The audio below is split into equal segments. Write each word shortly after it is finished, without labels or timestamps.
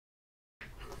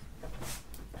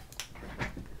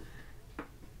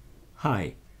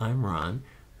Hi, I'm Ron.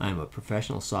 I'm a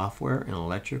professional software and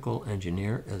electrical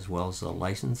engineer as well as a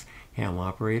licensed ham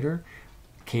operator,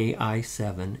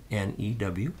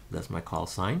 KI7NEW, that's my call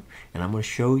sign, and I'm going to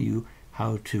show you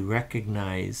how to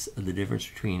recognize the difference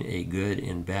between a good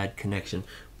and bad connection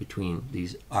between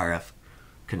these RF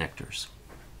connectors.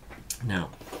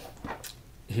 Now,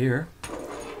 here,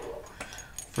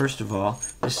 first of all,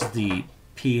 this is the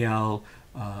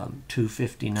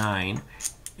PL259,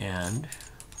 and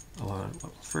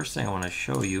first thing I want to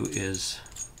show you is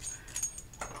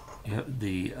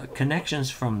the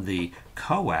connections from the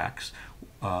coax.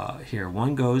 Here,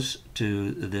 one goes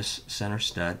to this center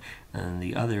stud and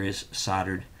the other is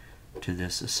soldered to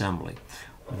this assembly.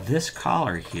 This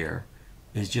collar here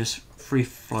is just free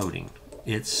floating.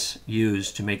 It's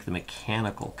used to make the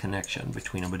mechanical connection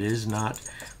between them, but it is not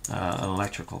an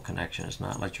electrical connection. It's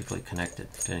not electrically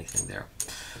connected to anything there.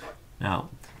 Now,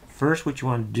 first what you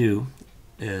want to do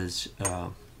is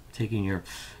taking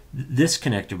this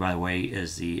connector, by the way,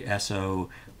 is the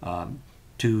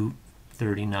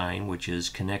SO239, which is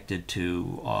connected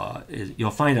to,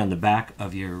 you'll find on the back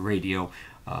of your radio,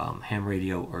 ham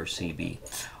radio or CB.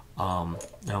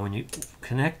 Now when you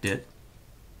connect it,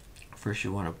 first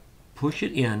you want to push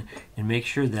it in and make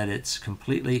sure that it's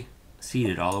completely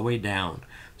seated all the way down,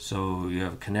 so you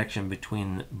have a connection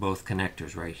between both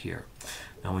connectors right here.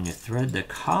 Now when you thread the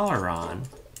collar on,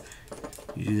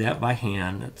 you do that by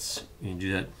hand. You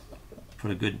do that,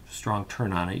 put a good strong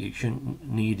turn on it. You shouldn't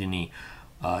need any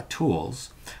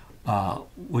tools.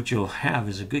 What you'll have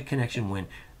is a good connection when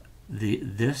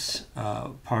this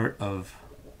part of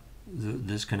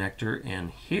this connector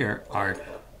and here are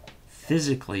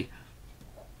physically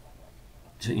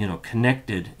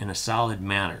connected in a solid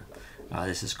manner.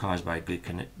 This is caused by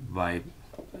by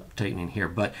tightening here,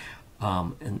 but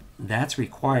and that's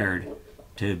required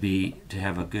to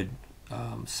have a good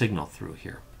signal through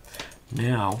here.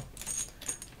 Now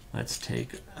let's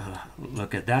take a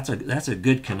look at that's a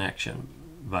good connection,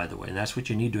 by the way, and that's what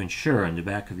you need to ensure on the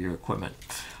back of your equipment.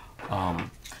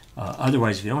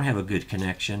 Otherwise, if you don't have a good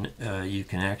connection, you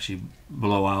can actually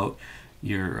blow out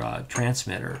your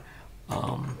transmitter.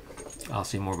 I'll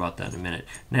say more about that in a minute.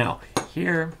 Now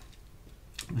here,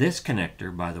 this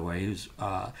connector, by the way, is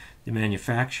the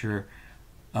manufacturer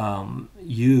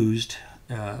used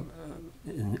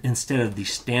instead of the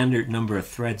standard number of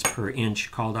threads per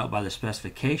inch called out by the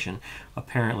specification.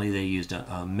 Apparently they used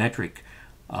a metric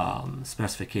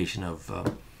specification of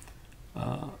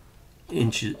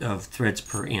threads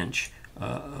per inch,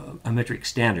 a metric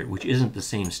standard, which isn't the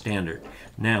same standard.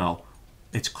 Now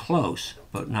it's close,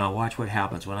 but now watch what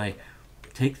happens when I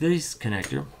take this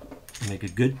connector, make a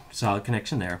good solid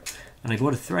connection there, and I go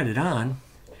to thread it on.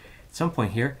 At some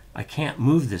point here, I can't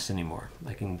move this anymore.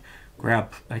 I can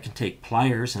take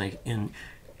pliers and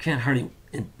can't hardly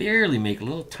and barely make a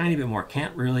little tiny bit more.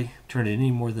 Can't really turn it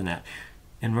any more than that.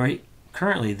 And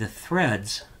currently the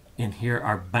threads in here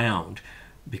are bound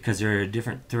because they're a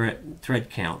different thread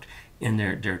count, and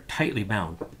they're tightly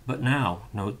bound. But now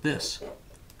note this: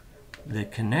 the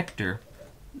connector,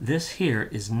 this here,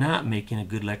 is not making a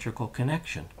good electrical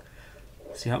connection.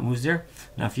 See how it moves there?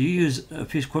 Now if you use a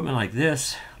piece of equipment like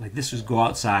this would go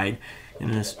outside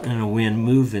in a wind,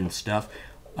 move and stuff,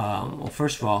 well,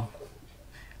 first of all,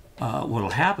 what will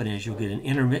happen is you'll get an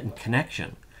intermittent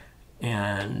connection,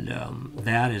 and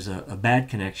that is a bad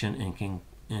connection and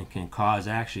can cause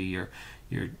actually you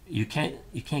can't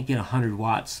get 100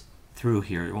 watts through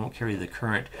here. It won't carry the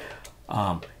current,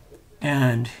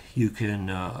 and you can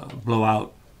blow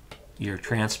out your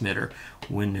transmitter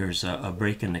when there's a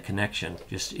break in the connection,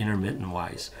 just intermittent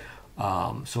wise.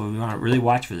 So we want to really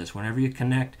watch for this. Whenever you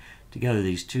connect together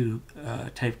these two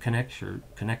type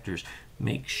connectors,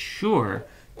 make sure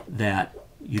that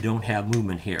you don't have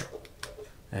movement here.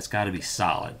 That's got to be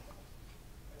solid.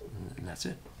 And that's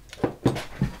it.